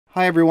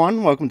Hi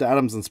everyone, welcome to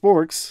Atoms and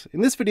Sporks. In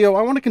this video,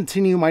 I want to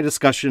continue my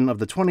discussion of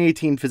the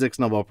 2018 Physics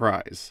Nobel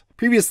Prize.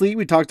 Previously,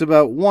 we talked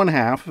about one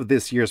half of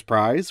this year's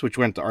prize, which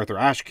went to Arthur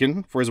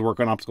Ashkin for his work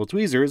on optical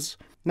tweezers.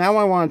 Now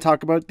I want to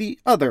talk about the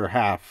other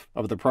half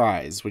of the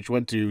prize, which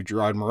went to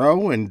Gerard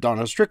Mourou and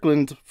Donna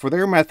Strickland for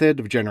their method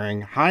of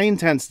generating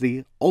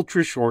high-intensity,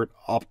 ultra-short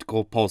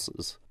optical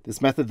pulses.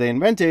 This method they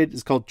invented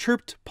is called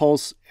Chirped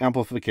Pulse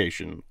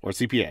Amplification, or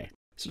CPA.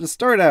 So to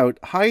start out,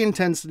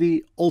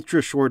 high-intensity,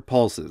 ultra-short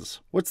pulses.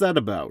 What's that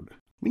about?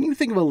 When you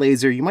think of a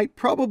laser, you might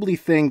probably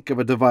think of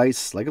a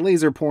device like a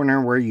laser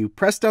pointer where you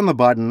press down the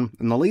button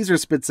and the laser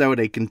spits out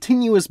a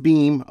continuous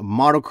beam of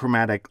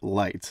monochromatic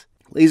light.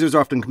 Lasers are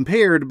often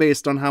compared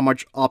based on how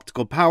much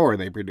optical power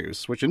they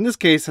produce, which in this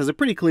case has a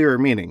pretty clear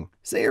meaning.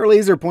 Say your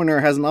laser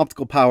pointer has an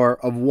optical power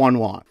of 1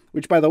 watt,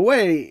 which by the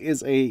way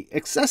is a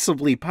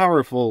excessively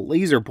powerful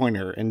laser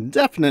pointer and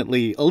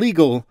definitely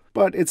illegal,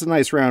 but it's a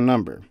nice round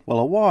number. Well,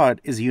 a watt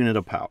is a unit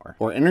of power,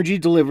 or energy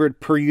delivered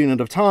per unit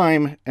of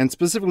time, and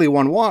specifically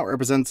 1 watt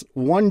represents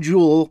 1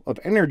 joule of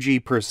energy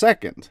per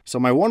second. So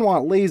my 1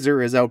 watt laser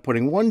is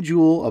outputting 1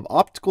 joule of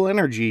optical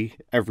energy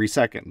every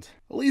second.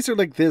 A laser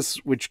like this,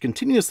 which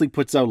continuously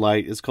puts out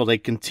light, is called a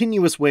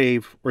continuous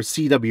wave, or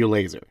CW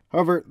laser.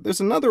 However, there's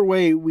another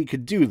way we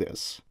could do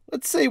this.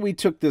 Let's say we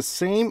took this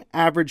same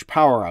average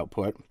power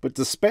output, but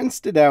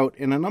dispensed it out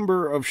in a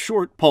number of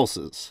short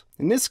pulses.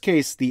 In this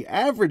case, the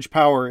average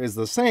power is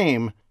the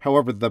same,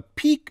 however the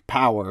peak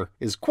power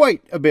is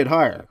quite a bit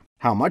higher.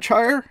 How much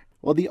higher?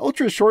 Well, the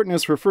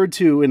ultra-shortness referred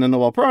to in the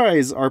Nobel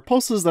Prize are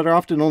pulses that are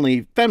often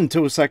only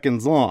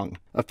femtoseconds long.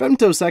 A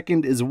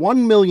femtosecond is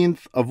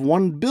 1/millionth of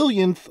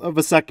 1/billionth of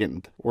a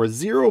second, or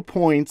 0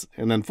 points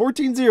and then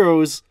 14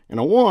 zeros and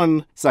a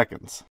 1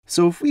 seconds.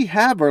 So if we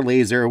have our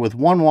laser with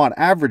 1 watt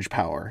average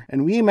power,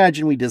 and we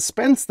imagine we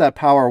dispense that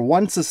power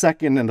once a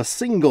second in a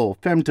single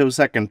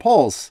femtosecond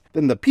pulse,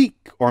 then the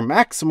peak or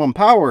maximum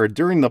power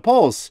during the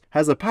pulse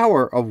has a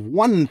power of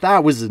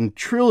 1,000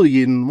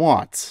 trillion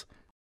watts.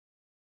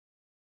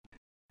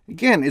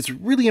 Again, it's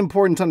really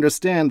important to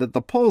understand that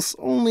the pulse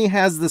only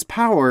has this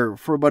power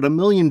for about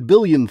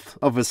 1/million-billionth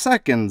of a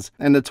second,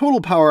 and the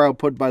total power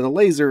output by the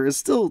laser is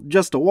still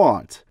just a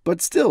watt. But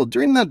still,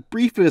 during that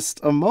briefest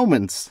of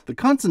moments, the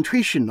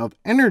concentration of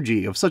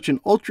energy of such an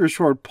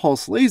ultra-short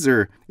pulse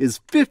laser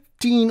is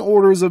 15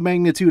 orders of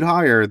magnitude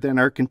higher than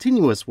our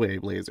continuous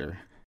wave laser.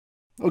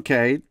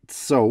 Okay,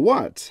 so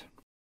what?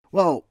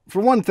 Well,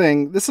 for one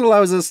thing, this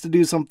allows us to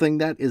do something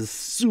that is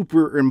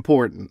super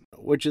important,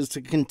 which is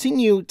to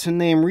continue to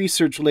name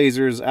research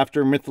lasers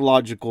after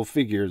mythological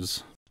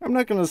figures. I'm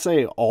not going to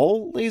say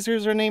all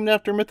lasers are named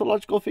after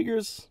mythological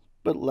figures,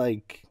 but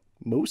like,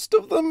 most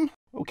of them?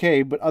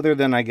 Okay, but other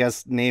than, I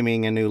guess,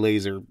 naming a new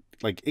laser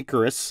like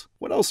Icarus,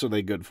 what else are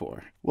they good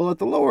for? Well, at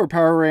the lower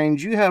power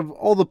range, you have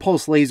all the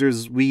pulse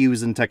lasers we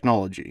use in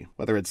technology,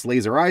 whether it's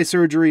laser eye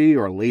surgery,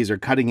 or laser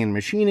cutting and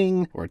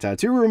machining, or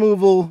tattoo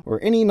removal, or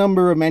any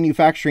number of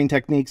manufacturing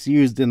techniques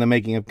used in the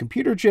making of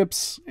computer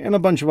chips, and a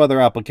bunch of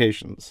other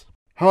applications.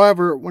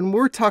 However, when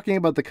we're talking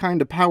about the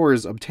kind of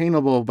powers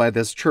obtainable by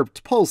this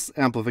chirped pulse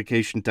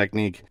amplification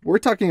technique, we're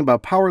talking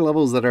about power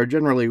levels that are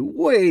generally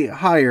way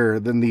higher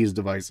than these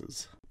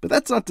devices. But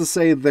that's not to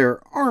say there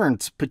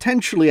aren't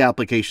potentially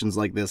applications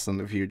like this in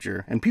the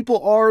future, and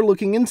people are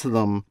looking into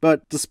them,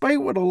 but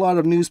despite what a lot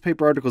of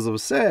newspaper articles have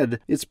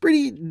said, it's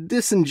pretty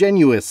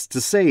disingenuous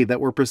to say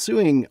that we're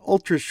pursuing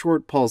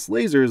ultra-short pulse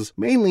lasers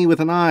mainly with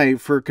an eye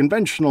for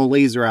conventional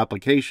laser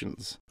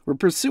applications. We're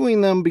pursuing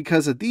them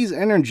because at these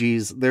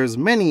energies, there's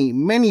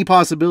many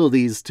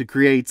possibilities to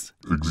create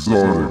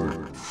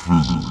exotic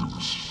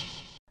physics.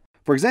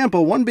 For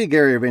example, one big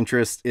area of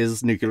interest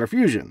is nuclear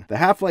fusion, the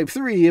half-life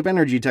 3 of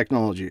energy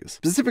technologies.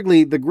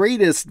 Specifically, the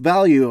greatest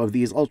value of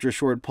these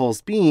ultra-short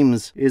pulse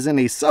beams is in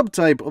a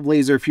subtype of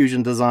laser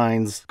fusion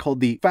designs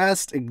called the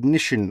fast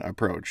ignition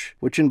approach,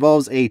 which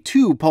involves a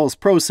 2-pulse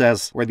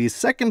process where the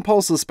second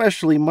pulse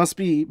especially must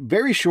be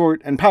very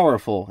short and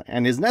powerful,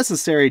 and is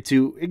necessary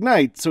to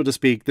ignite, so to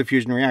speak, the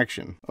fusion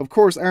reaction. Of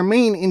course, our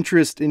main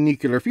interest in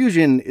nuclear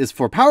fusion is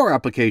for power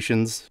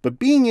applications, but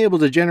being able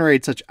to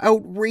generate such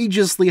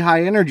outrageously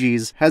high energies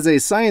has a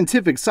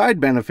scientific side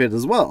benefit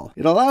as well.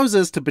 It allows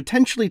us to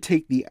potentially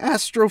take the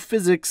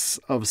astrophysics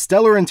of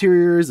stellar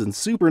interiors and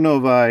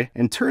supernovae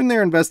and turn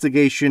their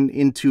investigation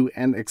into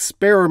an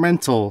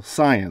experimental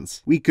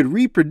science. We could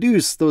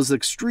reproduce those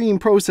extreme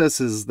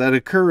processes that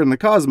occur in the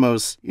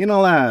cosmos in a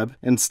lab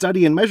and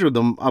study and measure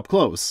them up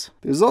close.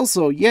 There's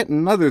also yet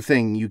another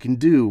thing you can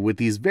do with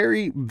these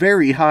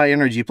very high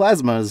energy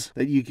plasmas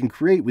that you can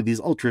create with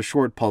these ultra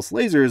short pulse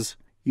lasers.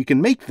 You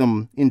can make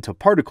them into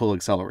particle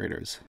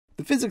accelerators.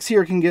 The physics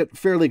here can get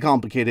fairly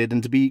complicated,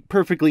 and to be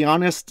perfectly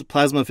honest,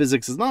 plasma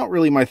physics is not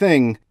really my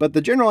thing, but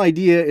the general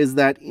idea is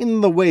that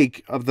in the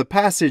wake of the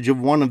passage of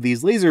one of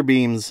these laser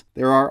beams,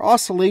 there are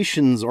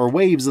oscillations or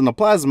waves in the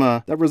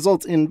plasma that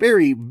result in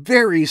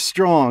very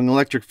strong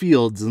electric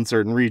fields in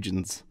certain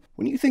regions.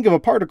 When you think of a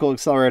particle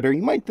accelerator,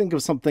 you might think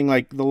of something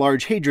like the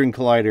Large Hadron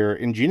Collider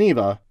in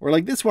Geneva, or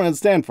like this one in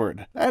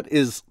Stanford. That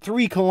is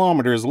 3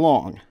 kilometers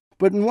long.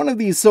 But in one of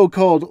these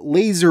so-called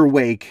laser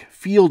wake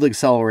field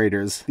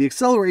accelerators, the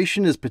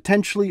acceleration is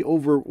potentially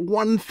over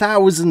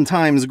 1,000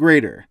 times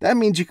greater. That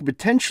means you could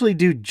potentially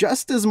do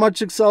just as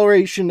much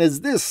acceleration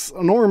as this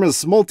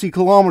enormous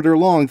multi-kilometer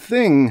long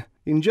thing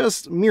in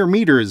just mere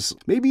meters,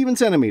 maybe even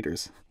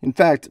centimeters. In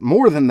fact,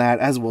 more than that,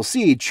 as we'll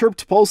see,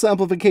 chirped pulse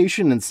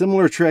amplification and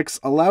similar tricks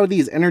allow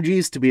these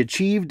energies to be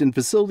achieved in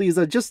facilities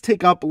that just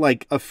take up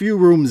like a few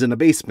rooms in a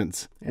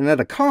basement, and at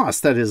a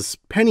cost that is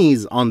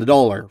pennies on the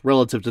dollar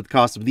relative to the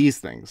cost of these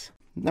things.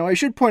 Now, I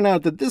should point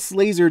out that this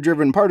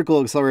laser-driven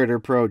particle accelerator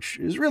approach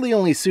is really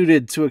only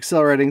suited to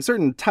accelerating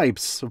certain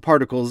types of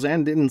particles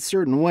and in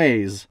certain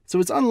ways, so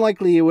it's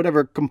unlikely it would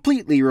ever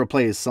completely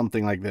replace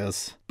something like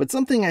this. But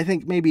something I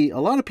think maybe a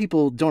lot of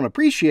people don't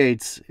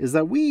appreciate is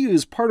that we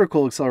use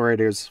particle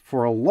accelerators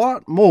for a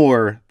lot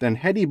more than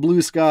heady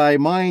blue sky,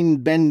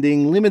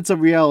 mind-bending, limits of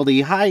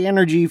reality,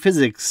 high-energy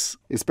physics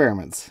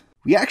experiments.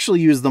 We actually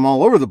use them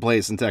all over the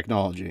place in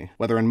technology,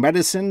 whether in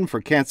medicine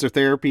for cancer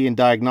therapy and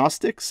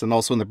diagnostics, and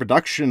also in the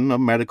production of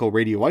medical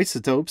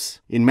radioisotopes,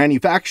 in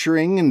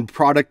manufacturing and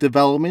product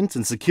development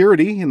and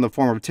security in the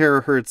form of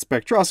terahertz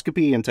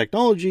spectroscopy and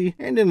technology,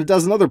 and in a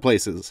dozen other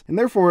places. And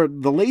therefore,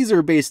 the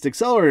laser-based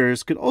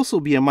accelerators could also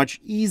be a much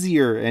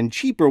easier and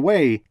cheaper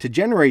way to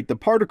generate the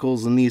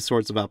particles in these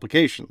sorts of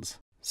applications.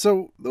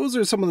 So those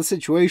are some of the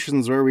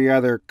situations where we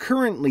either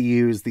currently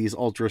use these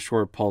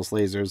ultra-short pulse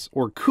lasers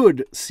or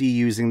could see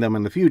using them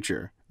in the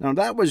future. Now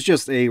that was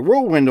just a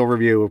whirlwind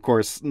overview, of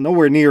course,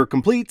 nowhere near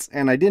complete,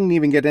 and I didn't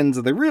even get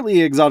into the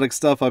really exotic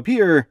stuff up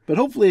here, but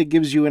hopefully it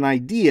gives you an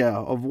idea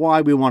of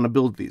why we want to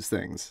build these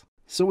things.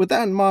 So with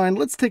that in mind,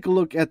 let's take a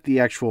look at the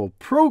actual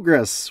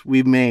progress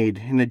we've made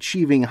in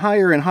achieving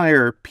higher and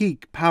higher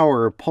peak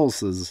power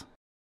pulses.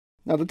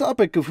 Now the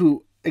topic of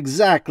who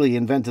exactly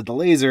invented the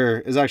laser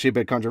is actually a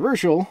bit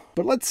controversial,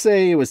 but let's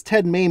say it was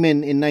Ted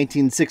Maiman in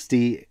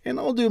 1960, and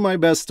I'll do my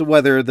best to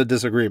weather the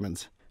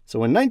disagreement. So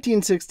in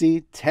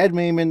 1960, Ted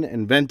Maiman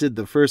invented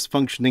the first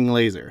functioning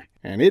laser,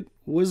 and it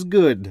was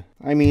good.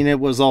 I mean, it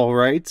was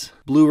alright.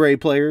 Blu-ray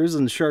players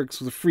and sharks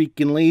with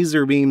freaking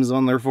laser beams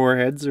on their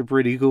foreheads are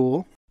pretty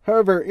cool.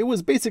 However, it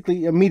was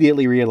basically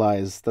immediately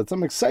realized that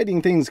some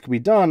exciting things could be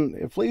done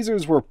if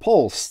lasers were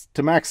pulsed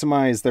to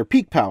maximize their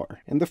peak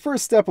power. And the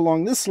first step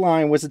along this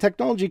line was a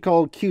technology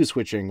called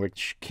Q-switching,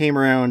 which came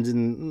around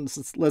in,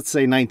 let's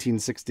say,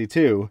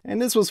 1962. And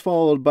this was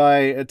followed by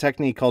a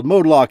technique called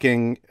mode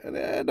locking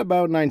at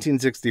about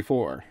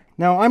 1964.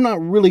 Now, I'm not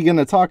really going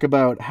to talk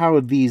about how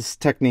these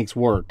techniques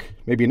work,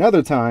 maybe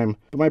another time,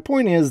 but my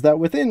point is that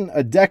within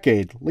a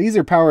decade,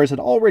 laser powers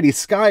had already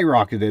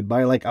skyrocketed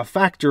by like a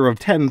factor of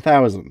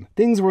 10,000.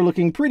 Things were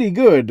looking pretty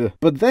good,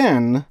 but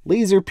then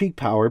laser peak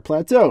power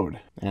plateaued,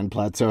 and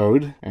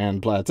plateaued,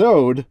 and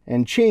plateaued,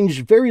 and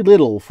changed very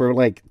little for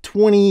like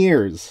 20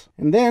 years.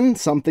 And then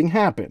something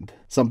happened.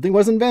 Something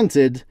was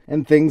invented,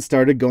 and things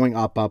started going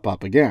up, up,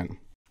 up again.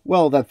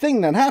 Well, that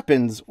thing that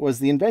happened was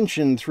the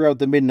invention throughout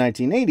the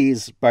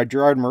mid-1980s by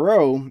Gerard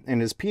Mourou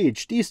and his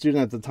PhD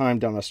student at the time,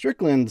 Donna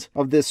Strickland,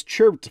 of this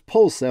chirped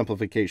pulse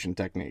amplification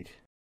technique.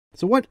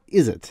 So what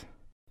is it?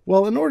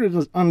 Well, in order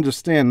to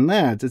understand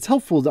that, it's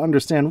helpful to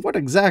understand what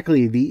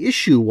exactly the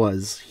issue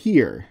was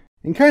here.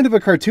 In kind of a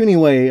cartoony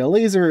way, a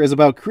laser is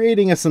about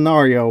creating a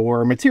scenario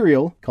where a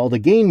material, called a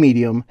gain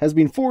medium, has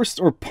been forced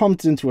or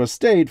pumped into a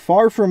state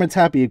far from its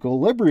happy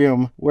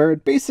equilibrium, where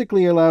it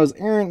basically allows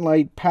errant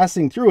light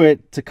passing through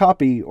it to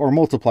copy or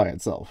multiply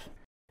itself.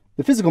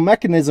 The physical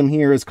mechanism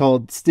here is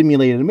called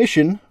stimulated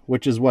emission,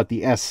 which is what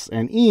the S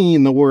and E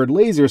in the word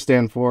laser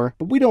stand for,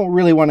 but we don't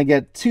really want to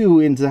get too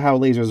into how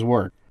lasers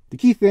work. The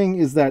key thing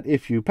is that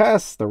if you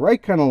pass the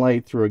right kind of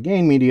light through a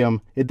gain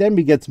medium, it then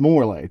begets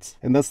more light,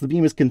 and thus the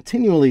beam is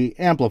continually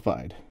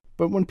amplified.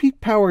 But when peak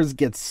powers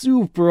get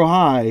super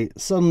high,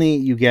 suddenly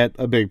you get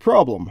a big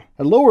problem.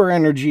 At lower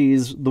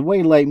energies, the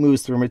way light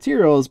moves through a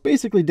material is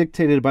basically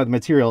dictated by the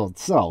material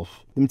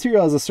itself. The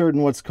material has a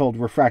certain what's called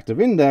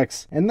refractive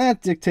index, and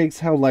that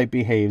dictates how light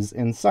behaves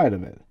inside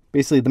of it.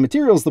 Basically, the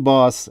material's the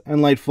boss,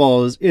 and light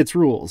follows its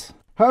rules.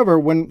 However,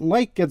 when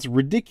light gets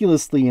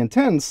ridiculously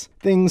intense,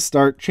 things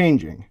start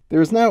changing.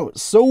 There is now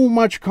so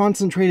much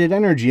concentrated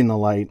energy in the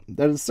light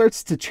that it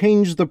starts to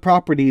change the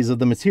properties of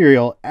the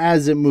material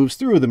as it moves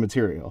through the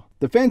material.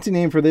 The fancy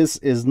name for this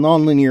is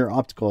nonlinear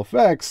optical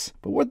effects,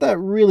 but what that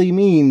really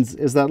means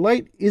is that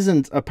light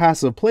isn't a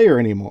passive player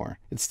anymore.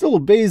 It still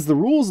obeys the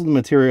rules of the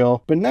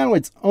material, but now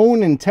its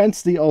own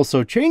intensity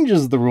also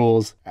changes the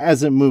rules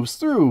as it moves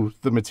through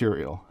the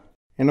material.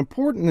 An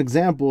important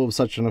example of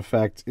such an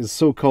effect is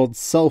so-called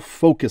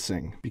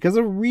self-focusing. Because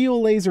a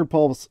real laser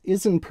pulse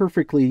isn't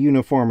perfectly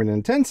uniform in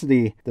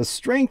intensity, the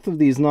strength of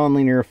these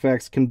nonlinear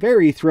effects can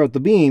vary throughout the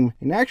beam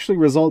and actually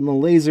result in the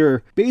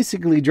laser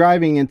basically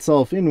driving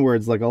itself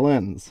inwards like a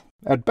lens.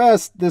 At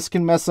best, this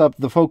can mess up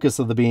the focus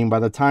of the beam by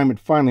the time it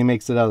finally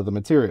makes it out of the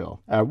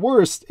material. At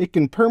worst, it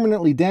can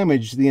permanently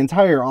damage the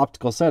entire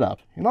optical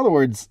setup. In other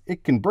words,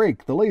 it can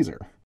break the laser.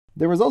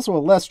 There was also a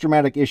less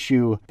dramatic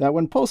issue that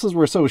when pulses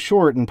were so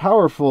short and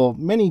powerful,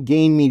 many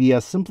gain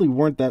media simply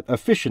weren't that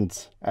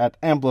efficient at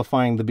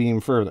amplifying the beam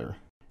further.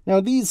 Now,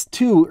 these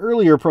two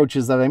earlier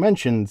approaches that I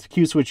mentioned,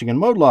 Q-switching and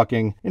mode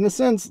locking, in a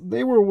sense,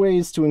 they were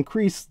ways to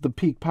increase the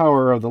peak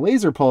power of the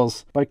laser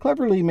pulse by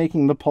cleverly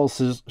making the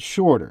pulses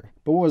shorter.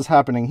 But what was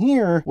happening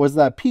here was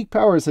that peak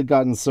powers had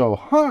gotten so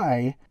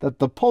high that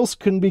the pulse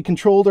couldn't be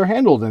controlled or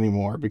handled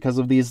anymore because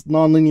of these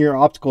nonlinear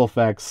optical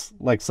effects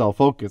like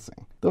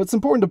self-focusing. Though it's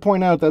important to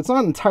point out that it's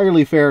not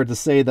entirely fair to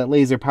say that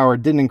laser power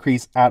didn't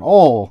increase at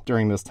all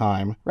during this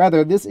time.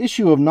 Rather, this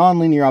issue of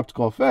nonlinear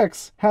optical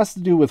effects has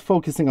to do with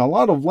focusing a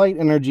lot of light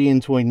energy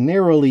into a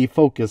narrowly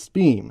focused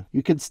beam.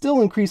 You could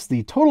still increase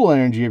the total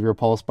energy of your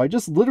pulse by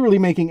just literally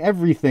making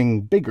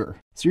everything bigger.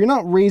 So you're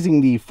not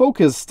raising the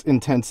focused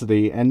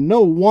intensity, and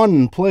no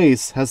one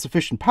place has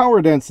sufficient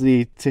power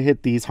density to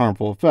hit these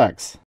harmful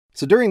effects.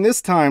 So during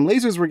this time,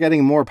 lasers were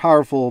getting more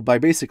powerful by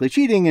basically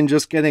cheating and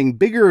just getting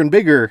bigger and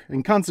bigger,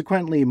 and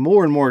consequently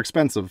more and more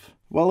expensive.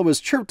 Well, it was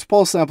chirped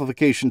pulse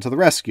amplification to the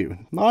rescue,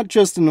 not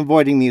just in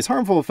avoiding these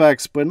harmful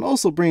effects, but in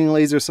also bringing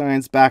laser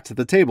science back to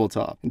the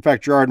tabletop. In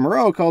fact, Gerard and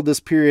Mourou called this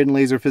period in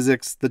laser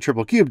physics the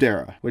triple cubed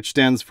era, which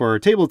stands for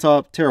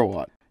tabletop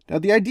terawatt. Now,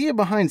 the idea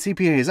behind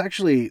CPA is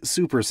actually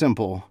super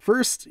simple.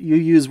 First, you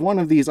use one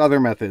of these other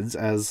methods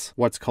as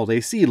what's called a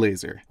seed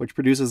laser, which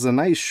produces a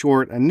nice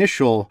short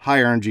initial high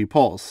energy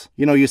pulse.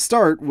 You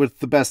start with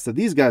the best that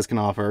these guys can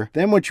offer,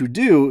 then what you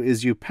do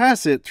is you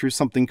pass it through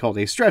something called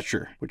a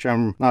stretcher, which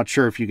I'm not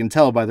sure if you can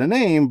tell by the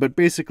name, but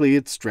basically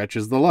it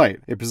stretches the light.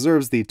 It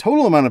preserves the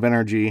total amount of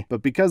energy,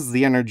 but because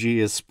the energy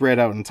is spread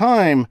out in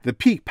time, the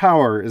peak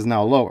power is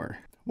now lower.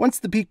 Once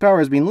the peak power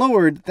has been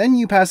lowered, then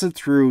you pass it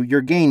through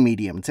your gain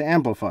medium to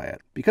amplify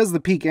it. Because the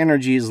peak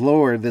energy is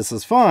lower, this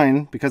is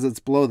fine, because it's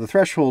below the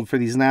threshold for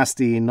these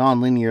nasty,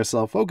 non-linear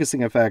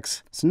self-focusing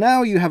effects. So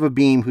now you have a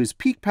beam whose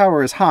peak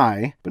power is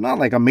high, but not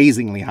like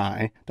amazingly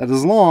high, that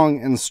is long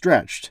and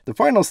stretched. The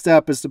final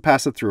step is to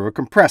pass it through a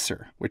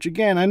compressor, which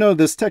again, I know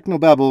this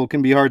technobabble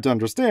can be hard to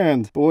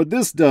understand, but what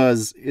this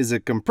does is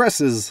it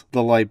compresses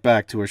the light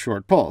back to a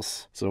short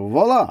pulse. So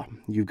voila,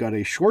 you've got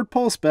a short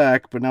pulse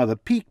back, but now the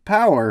peak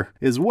power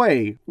is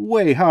way,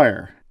 way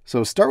higher.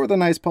 So start with a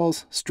nice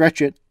pulse,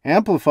 stretch it,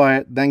 amplify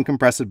it, then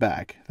compress it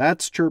back.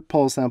 That's chirped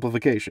pulse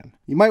amplification.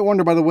 You might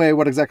wonder, by the way,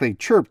 what exactly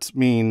chirped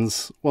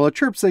means. Well, a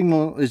chirp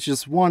signal is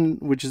just one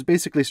which is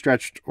basically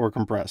stretched or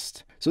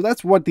compressed. So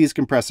that's what these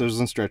compressors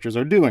and stretchers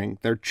are doing.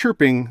 They're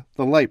chirping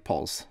the light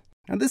pulse.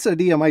 Now, this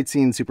idea might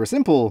seem super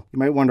simple. You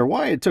might wonder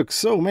why it took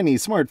so many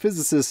smart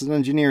physicists and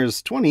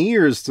engineers 20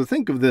 years to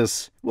think of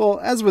this. Well,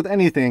 as with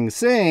anything,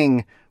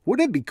 saying,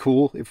 wouldn't it be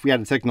cool if we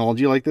had a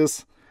technology like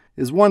this,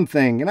 is one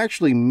thing, and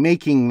actually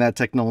making that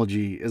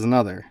technology is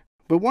another.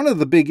 But one of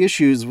the big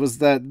issues was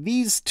that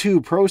these two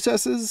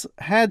processes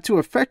had to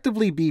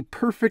effectively be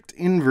perfect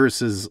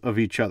inverses of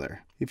each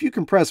other. If you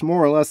compress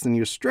more or less than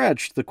you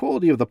stretch, the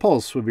quality of the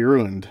pulse would be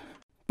ruined.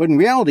 But in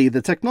reality,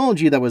 the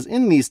technology that was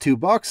in these two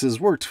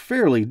boxes worked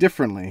fairly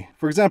differently.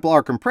 For example,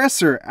 our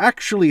compressor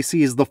actually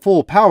sees the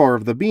full power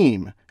of the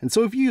beam. And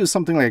so if you use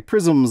something like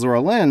prisms or a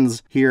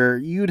lens here,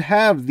 you'd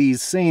have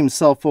these same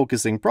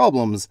self-focusing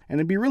problems, and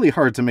it'd be really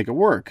hard to make it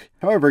work.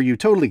 However, you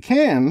totally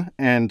can,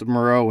 and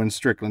Mourou and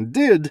Strickland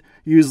did,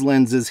 use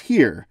lenses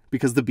here,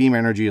 because the beam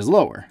energy is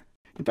lower.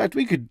 In fact,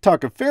 we could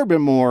talk a fair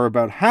bit more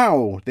about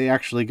how they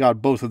actually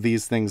got both of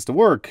these things to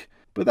work,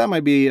 but that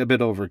might be a bit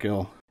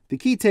overkill. The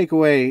key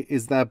takeaway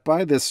is that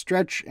by this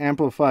stretch,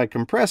 amplify,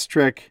 compress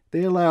trick,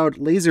 they allowed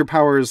laser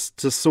powers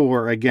to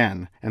soar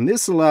again. And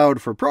this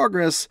allowed for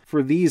progress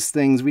for these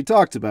things we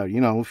talked about,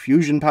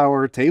 fusion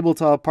power,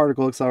 tabletop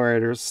particle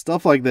accelerators,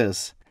 stuff like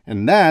this.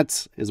 And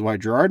that is why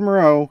Gerard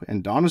Mourou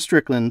and Donna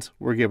Strickland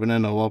were given a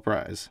Nobel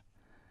Prize.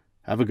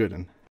 Have a good one.